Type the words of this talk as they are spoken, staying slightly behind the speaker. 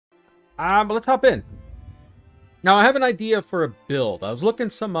But let's hop in. Now, I have an idea for a build. I was looking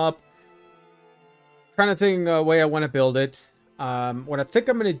some up, trying to think a way I want to build it. What I think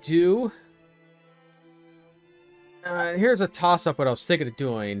I'm going to do... here's a toss-up what I was thinking of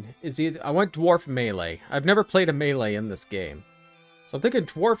doing. Is either I want Dwarf Melee. I've never played a Melee in this game. So I'm thinking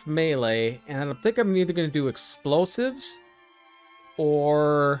Dwarf Melee, and I think I'm either going to do Explosives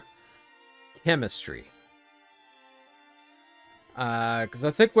or Chemistry. Because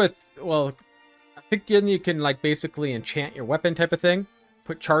I think with... Well, I think then you can, like, basically enchant your weapon type of thing.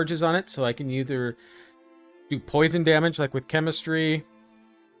 Put charges on it, so I can either do poison damage, like with Chemistry.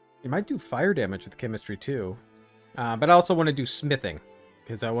 You might do fire damage with Chemistry, too. But I also want to do smithing,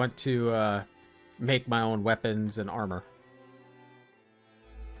 because I want to make my own weapons and armor.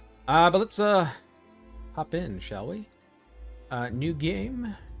 But let's hop in, shall we? New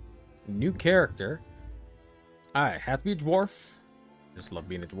game, new character. Alright, have to be a dwarf. Just love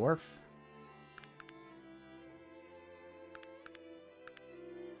being a dwarf.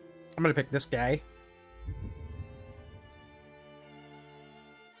 I'm gonna pick this guy.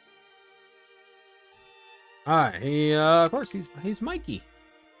 Alright, of course, he's Mikey.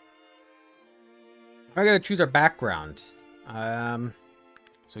 I gotta choose our background.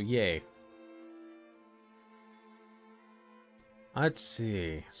 So yay. Let's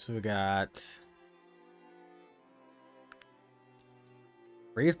see. So we got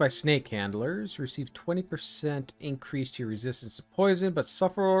raised by snake handlers. Receive 20% increase to your resistance to poison, but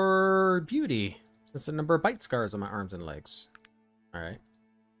suffer beauty since the number of bite scars on my arms and legs. Alright.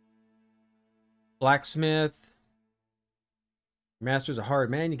 Blacksmith. Master's a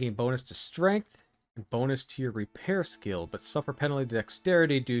hard man. You gain bonus to strength and bonus to your repair skill, but suffer penalty to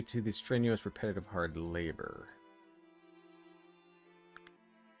dexterity due to the strenuous, repetitive, hard labor.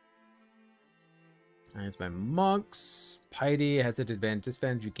 That's my monks. Piety has an advantage.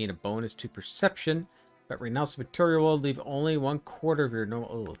 Disadvantage. You gain a bonus to perception, but renounce material will leave only 1/4 of your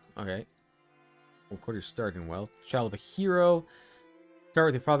normal. Oh, okay. 1/4 starting wealth. Child of a hero. Start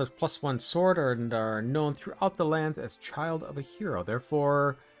with your father's +1 sword and are known throughout the lands as child of a hero.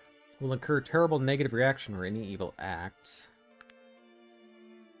 Therefore, will incur terrible negative reaction or any evil act.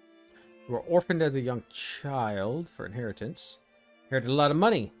 You were orphaned as a young child for inheritance. Inherited a lot of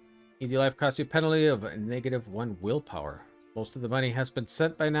money. Easy life costs you a penalty of -1 willpower. Most of the money has been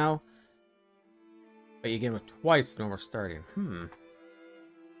sent by now, but you get it twice the normal starting.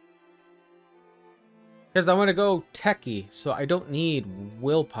 Because I want to go techie, so I don't need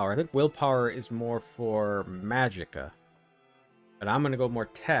willpower. I think willpower is more for magicka. But I'm going to go more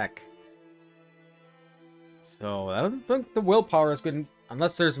tech. So I don't think the willpower is good,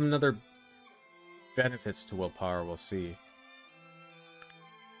 unless there's another benefits to willpower. We'll see.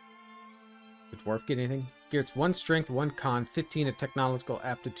 Did dwarf get anything? Gets 1 strength, 1 con, 15 of technological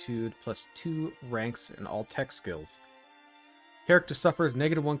aptitude, plus 2 ranks in all tech skills. Character suffers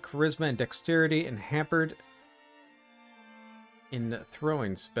 -1 charisma and dexterity and hampered in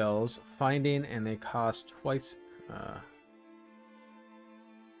throwing spells, finding, and they cost twice.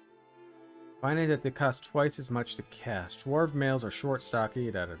 Finding that they cost twice as much to cast. Dwarf males are short,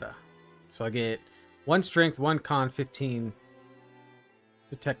 stocky, So I get 1 strength, 1 con, 15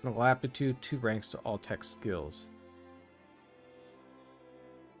 to technical aptitude, 2 ranks to all tech skills.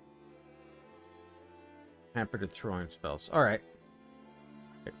 Hampered in throwing spells. Alright.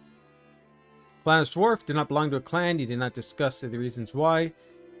 Okay. Clan is dwarf. Did not belong to a clan. You did not discuss the reasons why.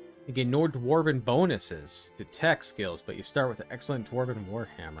 You gain no dwarven bonuses to tech skills, but you start with an excellent dwarven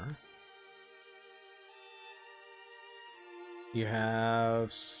warhammer. You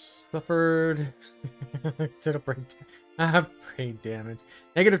have suffered brain damage.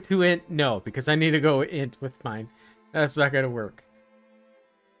 -2 int? No, because I need to go int with mine. That's not gonna work.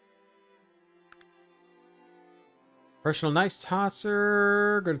 Personal knife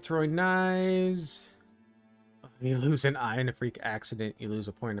tosser. Good at throwing knives. You lose an eye in a freak accident. You lose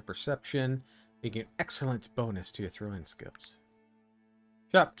a point of perception. You get excellent bonus to your throwing skills.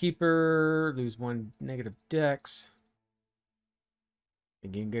 Shopkeeper. Lose 1 negative dex.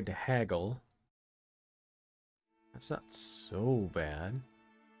 Again, good to haggle. That's not so bad.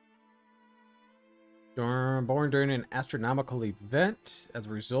 Born during an astronomical event. As a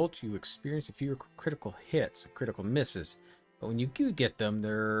result, you experience a fewer critical hits, critical misses. But when you do get them,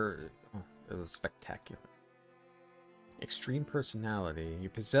 they're spectacular. Extreme personality. You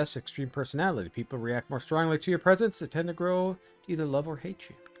possess extreme personality. People react more strongly to your presence. They tend to grow to either love or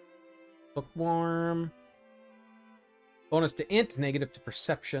hate you. Bookworm. Bonus to int, negative to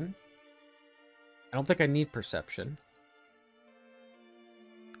perception. I don't think I need perception.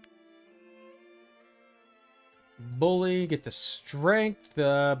 Bully, get to strength,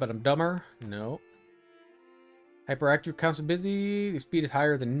 but I'm dumber. No. Hyperactive counts as busy. Your speed is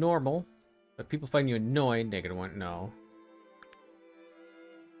higher than normal, but people find you annoying. -1. No.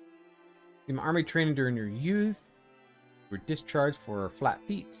 You army training during your youth. You were discharged for flat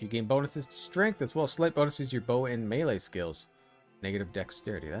feet. You gain bonuses to strength as well as slight bonuses to your bow and melee skills. Negative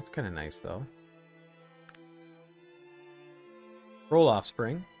dexterity. That's kind of nice though. Roll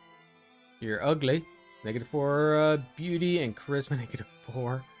offspring. You're ugly. -4 beauty and charisma.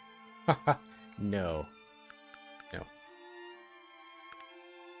 -4. No. No.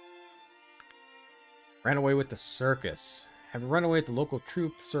 Ran away with the circus. Having run away with the local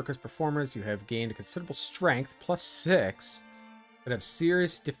troupe circus performers, you have gained a considerable strength, +6, but have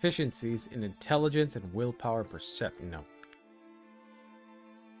serious deficiencies in intelligence and willpower and perception. No.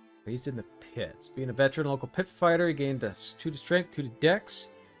 Raised in the pits. Being a veteran local pit fighter, you gained a 2 to strength, 2 to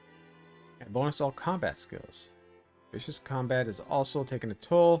dex, and bonus to all combat skills. Vicious combat is also taking a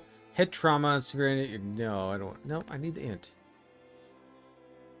toll. Head trauma and severe. No, I don't. No, I need the int.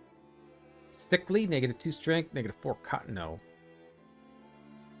 Sickly, -2 strength, -4 cotton. No.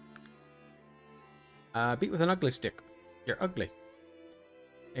 Beat with an ugly stick. You're ugly.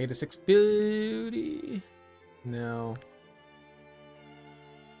 -6 beauty. No.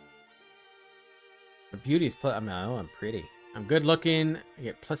 The beauty is plus. I'm pretty. I'm good looking. I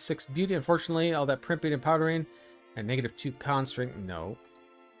get +6 beauty. Unfortunately, all that primping and powdering, and -2 con strength. No.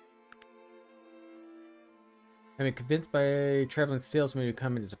 Having convinced by a traveling salesman to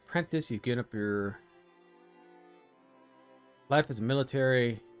come in as apprentice, you've given up your life as a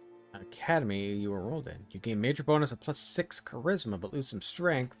military academy you were enrolled in. You gain major bonus of +6 charisma, but lose some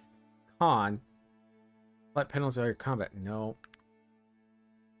strength. Con. Slight penalties on your combat. No.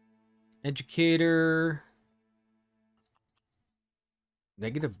 Educator.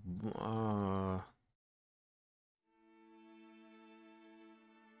 Negative. Oh,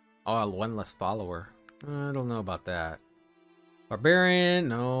 one less follower. I don't know about that. Barbarian,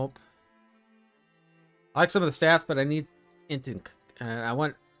 nope. I like some of the stats, but I need instant. I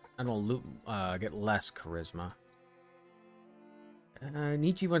don't get less charisma.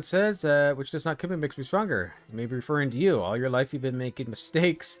 Nietzsche once says, which does not kill me makes me stronger. He may be referring to you. All your life you've been making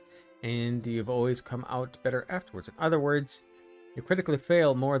mistakes, and you've always come out better afterwards. In other words, you critically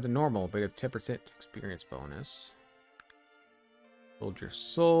fail more than normal, but you have 10% experience bonus. Hold your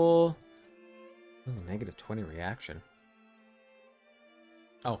soul. Ooh, -20 reaction.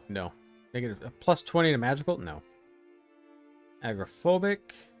 Oh, no. +20 to magical? No.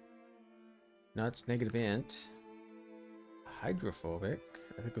 Agrophobic. No, it's negative int. Hydrophobic.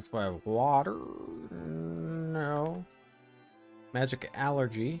 I think it's by water. No. Magic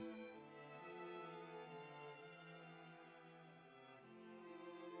allergy.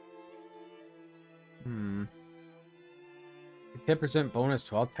 Hmm. 10% bonus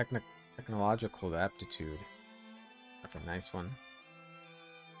to all technological aptitude. That's a nice one.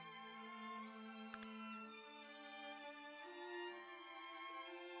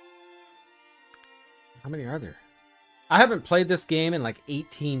 How many are there? I haven't played this game in like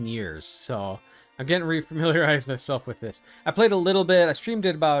 18 years, so I'm getting re-familiarized myself with this. I played a little bit. I streamed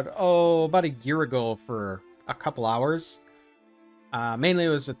it about a year ago for a couple hours. Mainly it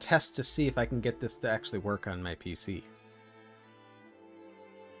was a test to see if I can get this to actually work on my PC.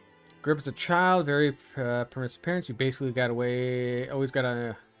 Grew up as a child, very permissive parents. You basically got away, always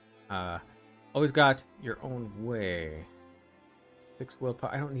got your own way. 6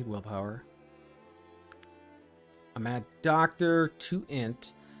 willpower. I don't need willpower. A mad doctor, 2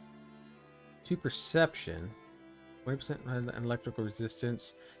 int, 2 perception, 20% electrical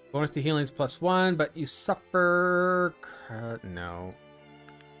resistance. Bonus to healings +1, but you suffer. No.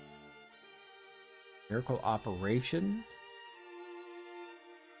 Miracle operation.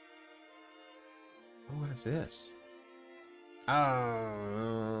 Oh, what is this?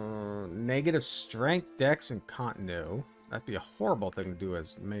 Oh, negative strength, dex, and con. No, that'd be a horrible thing to do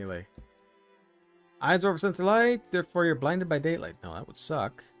as melee. Eyes over sense of light, therefore you're blinded by daylight. No, that would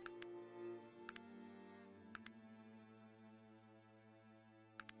suck.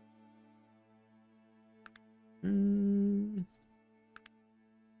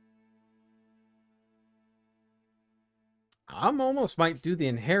 I'm almost might do the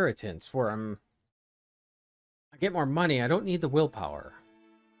inheritance where I get more money. I don't need the willpower.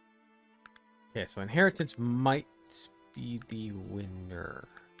 Okay, so inheritance might be the winner.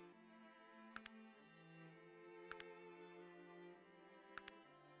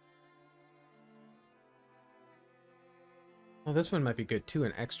 Well, this one might be good too,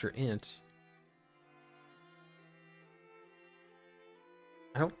 an extra int.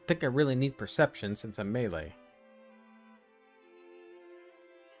 I don't think I really need perception since I'm melee.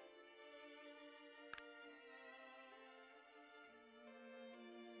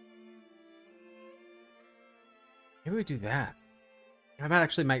 Maybe we do that. That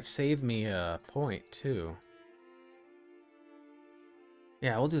actually might save me a point, too.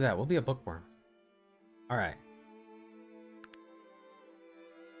 Yeah, we'll do that. We'll be a bookworm. Alright.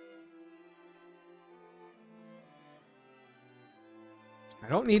 I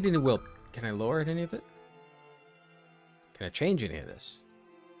don't need any will. Can I lower any of it? Can I change any of this?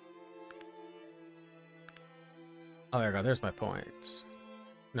 Oh, there we go. There's my points.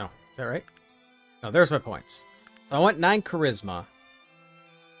 No, is that right? No, there's my points. So I want 9 charisma.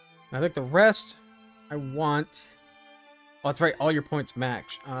 I think the rest I want... Oh, that's right. All your points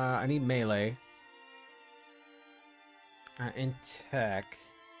match. I need melee. In tech.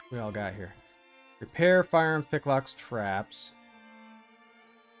 We all got here. Repair, firearms, picklocks, traps.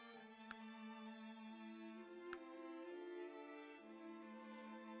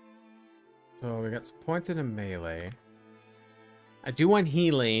 So we got some points in a melee. I do want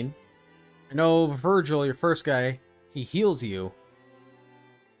healing. I know Virgil, your first guy, he heals you.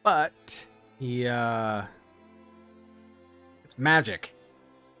 But he it's magic.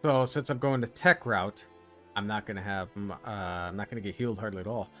 So since I'm going the tech route, I'm not gonna have I'm not gonna get healed hardly at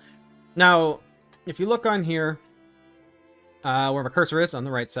all. Now, if you look on here, where my cursor is on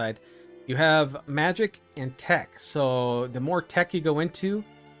the right side, you have magic and tech. So the more tech you go into,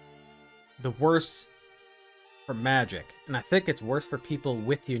 the worse for magic. And I think it's worse for people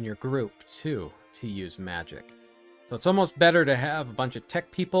with you in your group too to use magic. So it's almost better to have a bunch of tech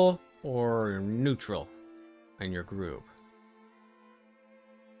people or neutral in your group.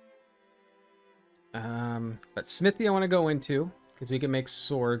 But smithy I want to go into because we can make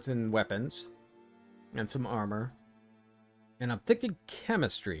swords and weapons and some armor. And I'm thinking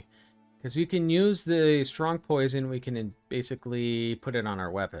chemistry because we can use the strong poison. We can basically put it on our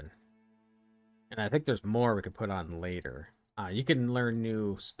weapon. And I think there's more we could put on later. You can learn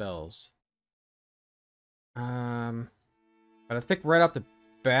new spells. But I think right off the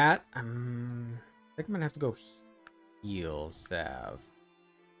bat, I think I'm gonna have to go heal salve.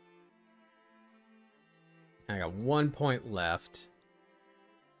 I got 1 point left.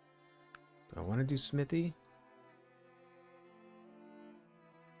 Do I want to do smithy?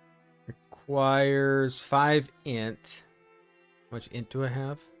 Requires 5 int. How much int do I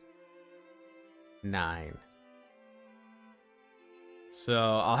have? 9.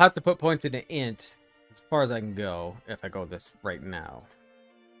 So I'll have to put points into int as far as I can go if I go this right now.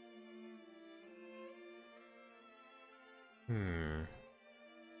 Do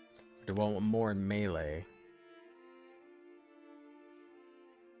I want more in melee?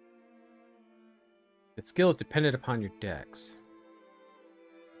 The skill is dependent upon your dex.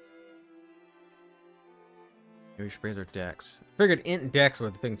 Maybe we should raise our dex. I figured int and dex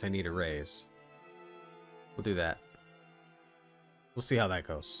were the things I need to raise. We'll do that. We'll see how that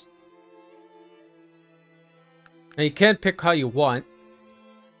goes. Now you can pick how you want,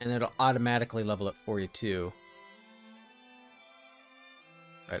 and it'll automatically level it for you too.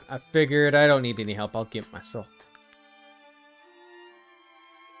 But I figured I don't need any help. I'll get myself.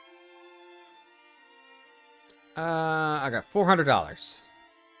 I got $400.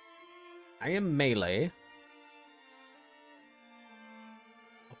 I am melee.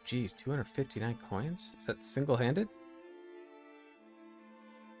 Oh, geez, 259 coins? Is that single-handed?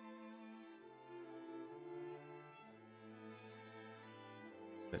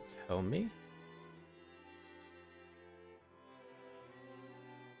 Tell me.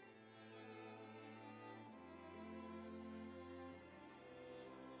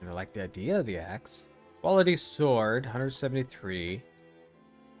 And I like the idea of the axe. Quality sword, 173.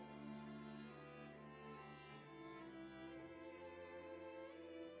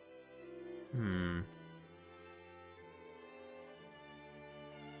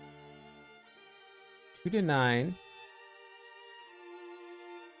 Two to 9.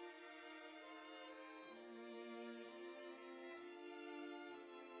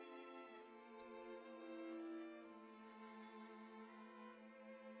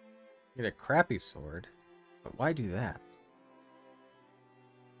 Get a crappy sword, but why do that?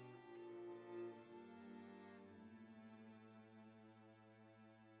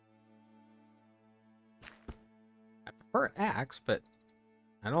 I prefer an axe, but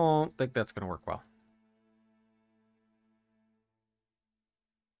I don't think that's going to work well.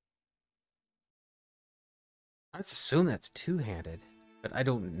 I just assume that's two-handed, but I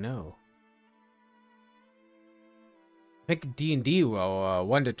don't know. I think D&D,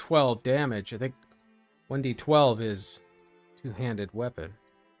 1 to 12 damage. I think 1d12 is two-handed weapon.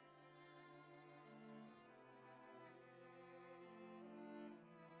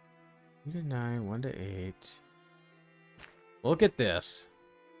 Two to 9, 1 to 8. Look at this.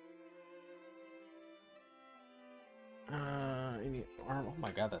 I need armor. Oh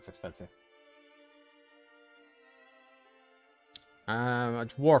my god, that's expensive. A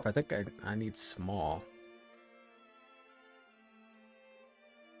dwarf. I think I need small.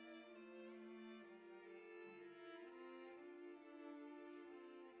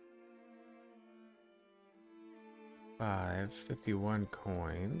 Five, 51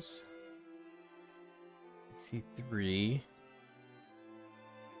 coins. I see 3.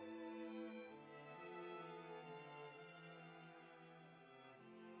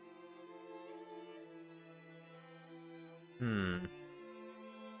 Hmm.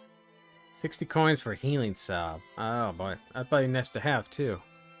 60 coins for healing salve. Oh boy, that'd probably nice to have too.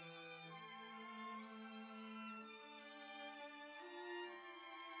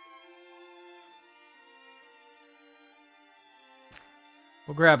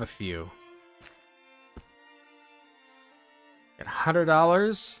 We'll grab a few. At $100.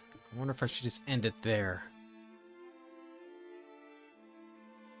 I wonder if I should just end it there.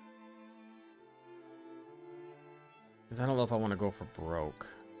 Because I don't know if I want to go for broke.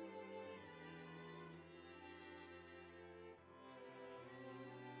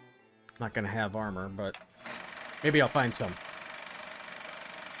 Not gonna have armor, but maybe I'll find some.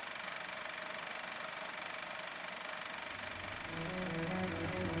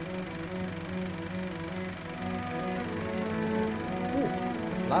 Ooh,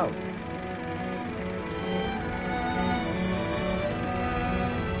 it's loud.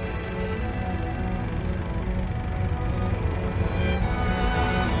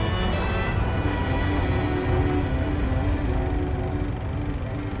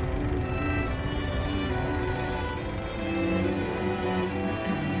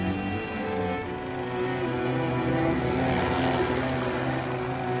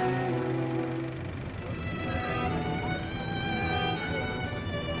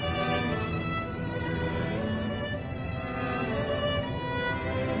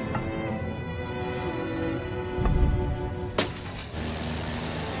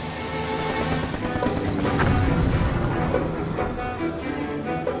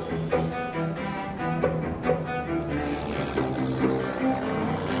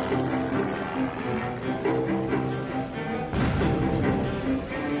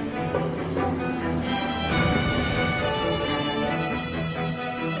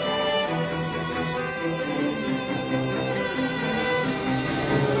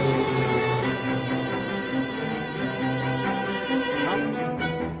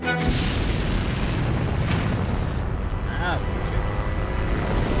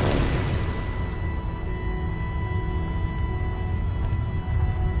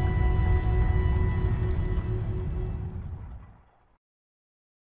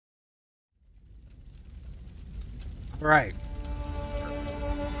 Right.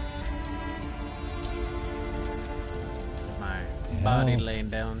 My body laying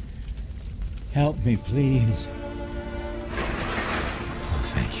down. Help me, please. Oh,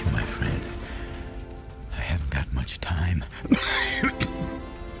 thank you, my friend. I haven't got much time.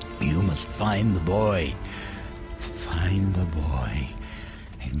 You must find the boy. Find the boy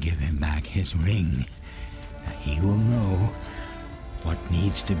and give him back his ring. Now, he will know what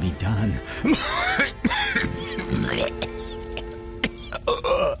needs to be done.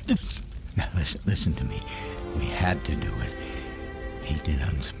 Now listen to me. We had to do it. He did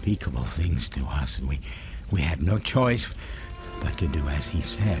unspeakable things to us. We had no choice but to do as he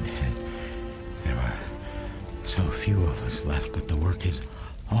said. There were so few of us left, but the work is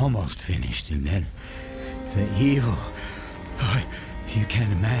almost finished. And then the evil. Oh, you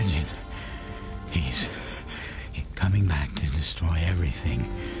can't imagine. He's coming back to destroy everything.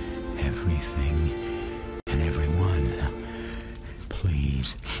 Everything and everyone. Now,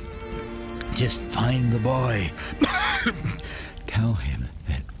 please, just find the boy. Tell him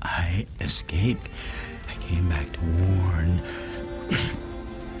that I escaped. I came back to warn.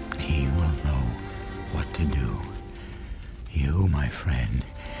 He will know what to do. You, my friend,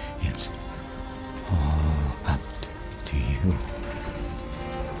 it's all up to you.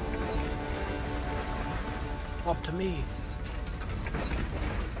 Up to me.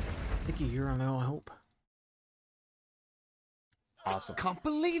 Vicky, you're on no hope. Awesome. I can't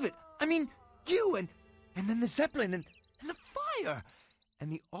believe it. I mean, you and then the Zeppelin and the fire.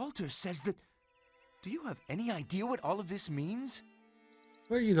 And the altar says that... Do you have any idea what all of this means?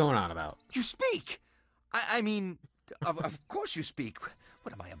 What are you going on about? You speak! I mean, of course you speak.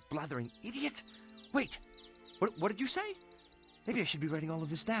 What am I, a blathering idiot? Wait, what did you say? Maybe I should be writing all of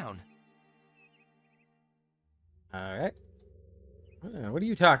this down. Alright. What are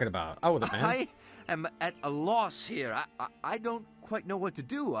you talking about? Out with it, man. I am at a loss here. I don't quite know what to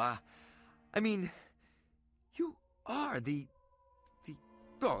do. I mean, are the...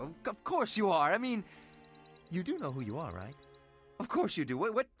 Oh, of course you are. I mean, you do know who you are, right? Of course you do.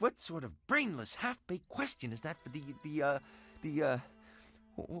 What sort of brainless, half-baked question is that for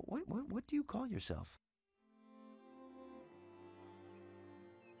what do you call yourself?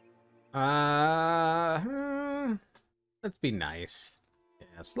 Let's be nice.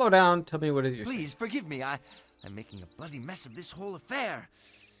 Yeah, slow down. Tell me what it is. Please forgive me. I'm making a bloody mess of this whole affair.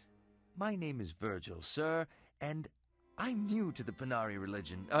 My name is Virgil, sir, and I'm new to the Panari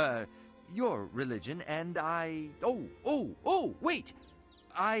religion. Your religion, and wait!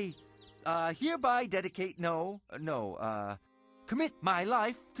 I hereby dedicate, commit my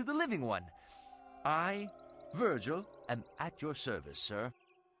life to the living one. I, Virgil, am at your service, sir.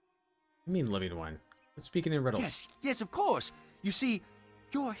 I mean living one. But speaking in riddles. Yes, of course. You see,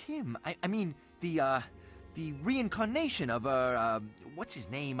 you're him. I mean, the reincarnation of, what's his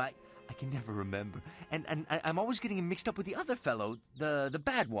name? I can never remember. And I'm always getting him mixed up with the other fellow, the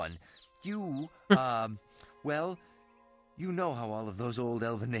bad one. You, well, you know how all of those old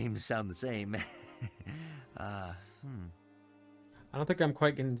elven names sound the same. I don't think I'm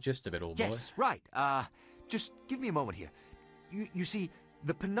quite getting the gist of it, old boy. Yes, right. Just give me a moment here. You see,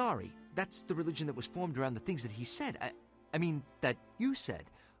 the Panari, that's the religion that was formed around the things that he said. I mean, that you said.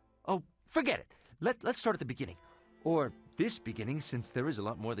 Oh, forget it. Let's start at the beginning. Or this beginning, since there is a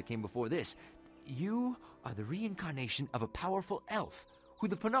lot more that came before this. You are the reincarnation of a powerful elf who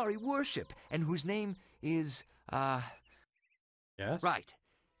the Panari worship, and whose name is, Yes? Right.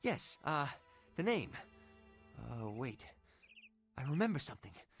 Yes, the name. Wait. I remember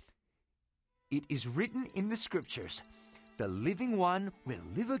something. It is written in the scriptures. The living one will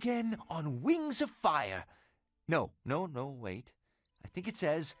live again on wings of fire. No, wait. I think it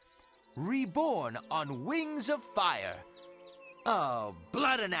says, reborn on wings of fire. Oh,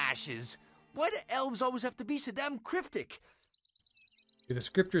 blood and ashes. Why do elves always have to be so damn cryptic? Do the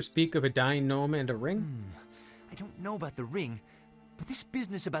scriptures speak of a dying gnome and a ring? I don't know about the ring, but this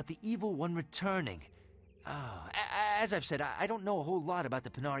business about the evil one returning. As I've said, I don't know a whole lot about the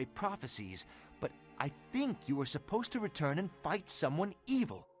Panari prophecies, but I think you were supposed to return and fight someone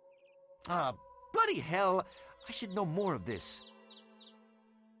evil. Bloody hell, I should know more of this.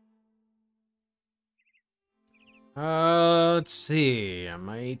 Let's see. I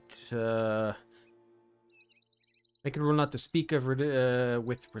might, make a rule not to speak of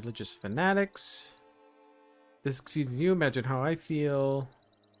with religious fanatics. This is confusing you. Imagine how I feel.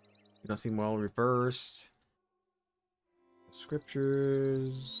 You don't seem well reversed.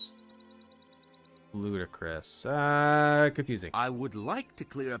 Scriptures. Ludicrous. Confusing. I would like to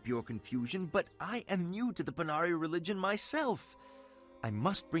clear up your confusion, but I am new to the Panari religion myself. I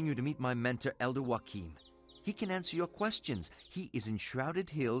must bring you to meet my mentor, Elder Joachim. He can answer your questions. He is in Shrouded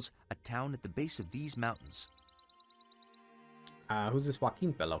Hills, a town at the base of these mountains. Who's this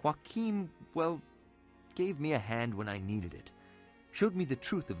Joachim fellow? Joachim, well, gave me a hand when I needed it. Showed me the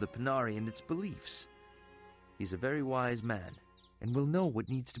truth of the Panari and its beliefs. He's a very wise man, and will know what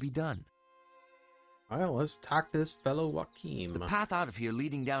needs to be done. Well, let's talk to this fellow Joachim. The path out of here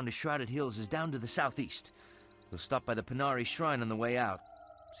leading down to Shrouded Hills is down to the southeast. We'll stop by the Panari shrine on the way out.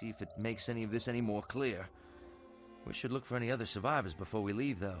 See if it makes any of this any more clear. We should look for any other survivors before we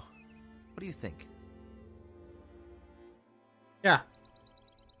leave, though. What do you think? Yeah.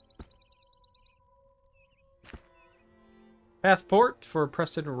 Passport for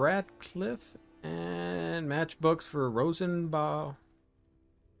Preston Radcliffe and matchbooks for Rosenbrow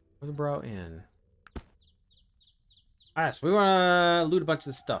Inn. Alright, so we want to loot a bunch of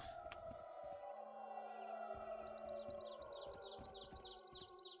this stuff.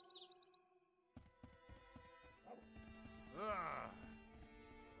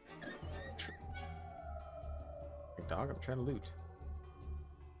 Hey dog, I'm trying to loot.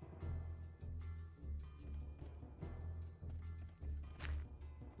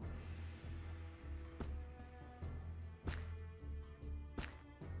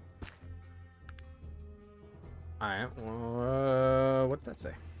 Alright, well, what did that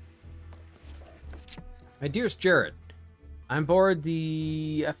say? My dearest Jared, I'm aboard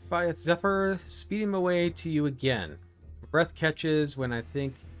the F5 Zephyr, speeding my way to you again. My breath catches when I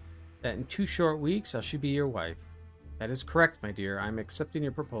think that in 2 short weeks I should be your wife. That is correct, my dear. I'm accepting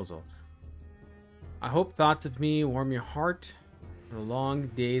your proposal. I hope thoughts of me warm your heart on the long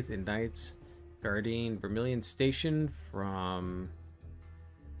days and nights guarding Vermilion Station from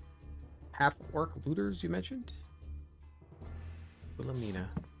half-orc looters you mentioned? Wilhelmina.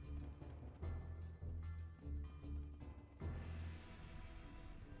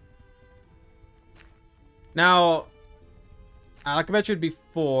 Now, like I mentioned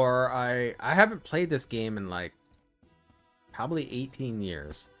before, I haven't played this game in like probably 18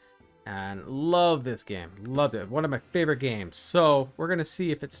 years. And love this game. Loved it. One of my favorite games. So we're going to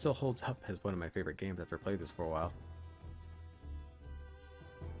see if it still holds up as one of my favorite games after I played this for a while.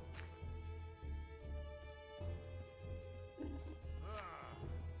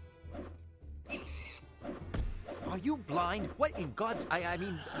 Are you blind? What in God's... I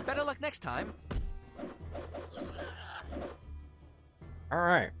mean, better luck next time.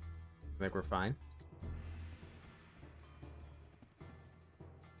 Alright. I think we're fine.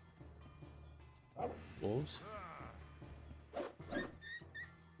 Wolves.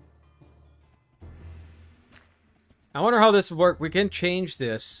 I wonder how this would work. We can change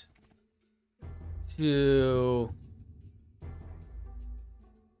this to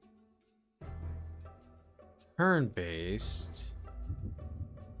turn-based.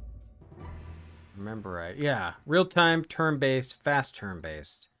 Remember right? Yeah, real-time, turn-based, fast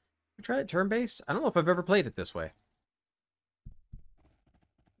turn-based. We try it turn-based? I don't know if I've ever played it this way.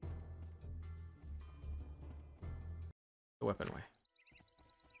 The weapon way.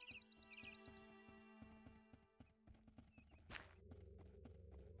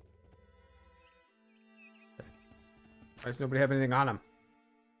 Why does nobody have anything on him?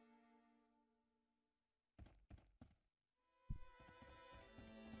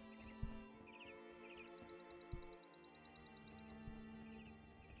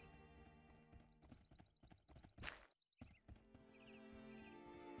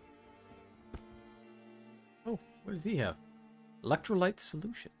 Oh, what does he have? Electrolyte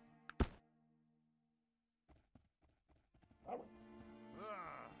solution.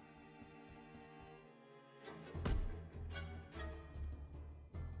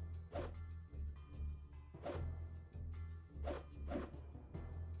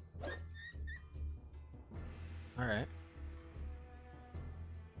 All right.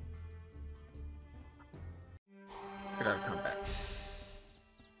 Get out of combat.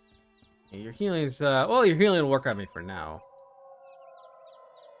 Yeah, your healing's well, your healing will work on me for now.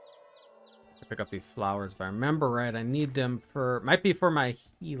 Pick up these flowers if I remember right. I need them for, might be for my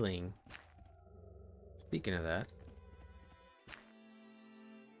healing. Speaking of that.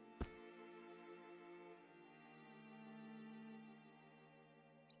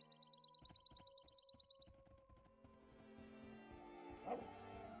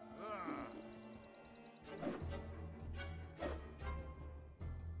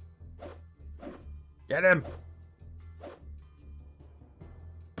 Get him!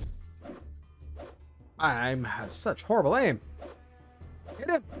 I have such horrible aim. Get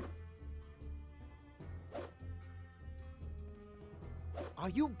him! Are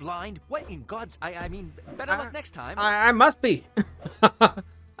you blind? What in God's... I mean, better luck next time. I must be.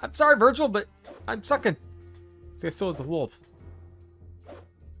 I'm sorry, Virgil, but I'm sucking. See, so is the wolf.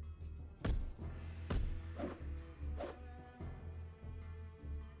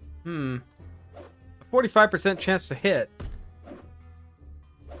 A 45% chance to hit.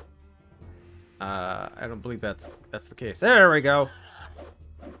 I don't believe that's the case. There we go.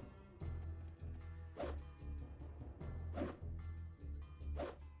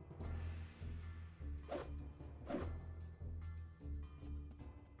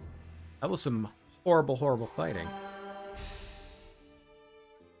 That was some horrible, horrible fighting.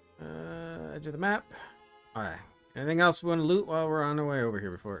 Edge of the map. All right. Anything else we want to loot while we're on the way over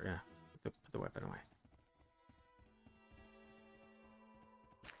here before? Yeah. Put the weapon away.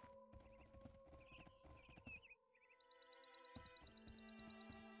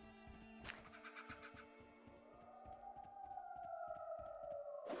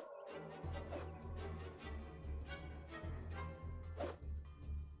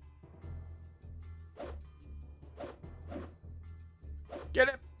 Get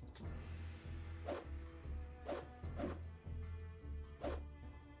it!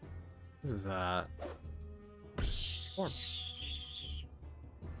 This is horrible.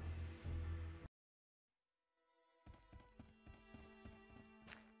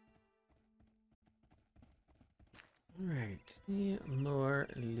 Alright, more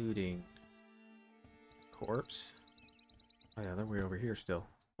looting. Corpse. Oh yeah, they're way over here still.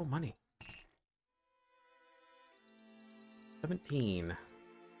 Oh, money. 17.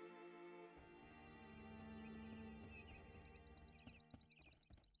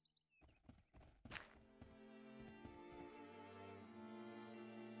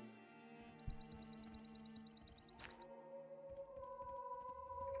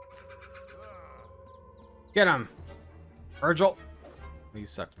 Get him, Virgil. You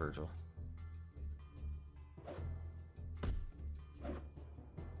suck, Virgil.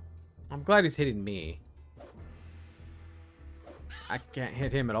 I'm glad he's hitting me. I can't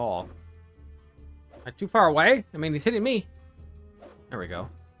hit him at all. Am I too far away? I mean, he's hitting me. There we go.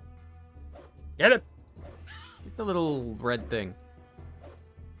 Get it! Get the little red thing.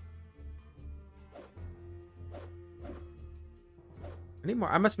 I need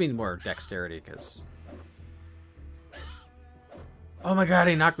more. I must need more dexterity, because... Oh my god,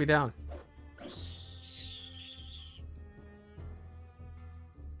 he knocked me down.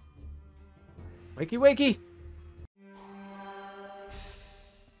 Wakey, wakey!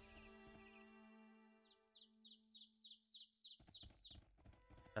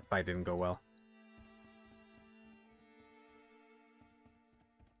 That fight didn't go well.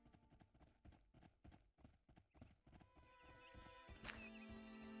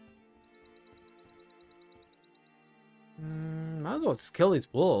 Might as well just kill these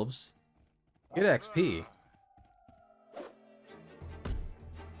wolves. Get XP.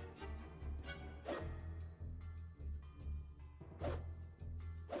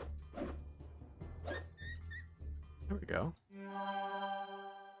 There we go.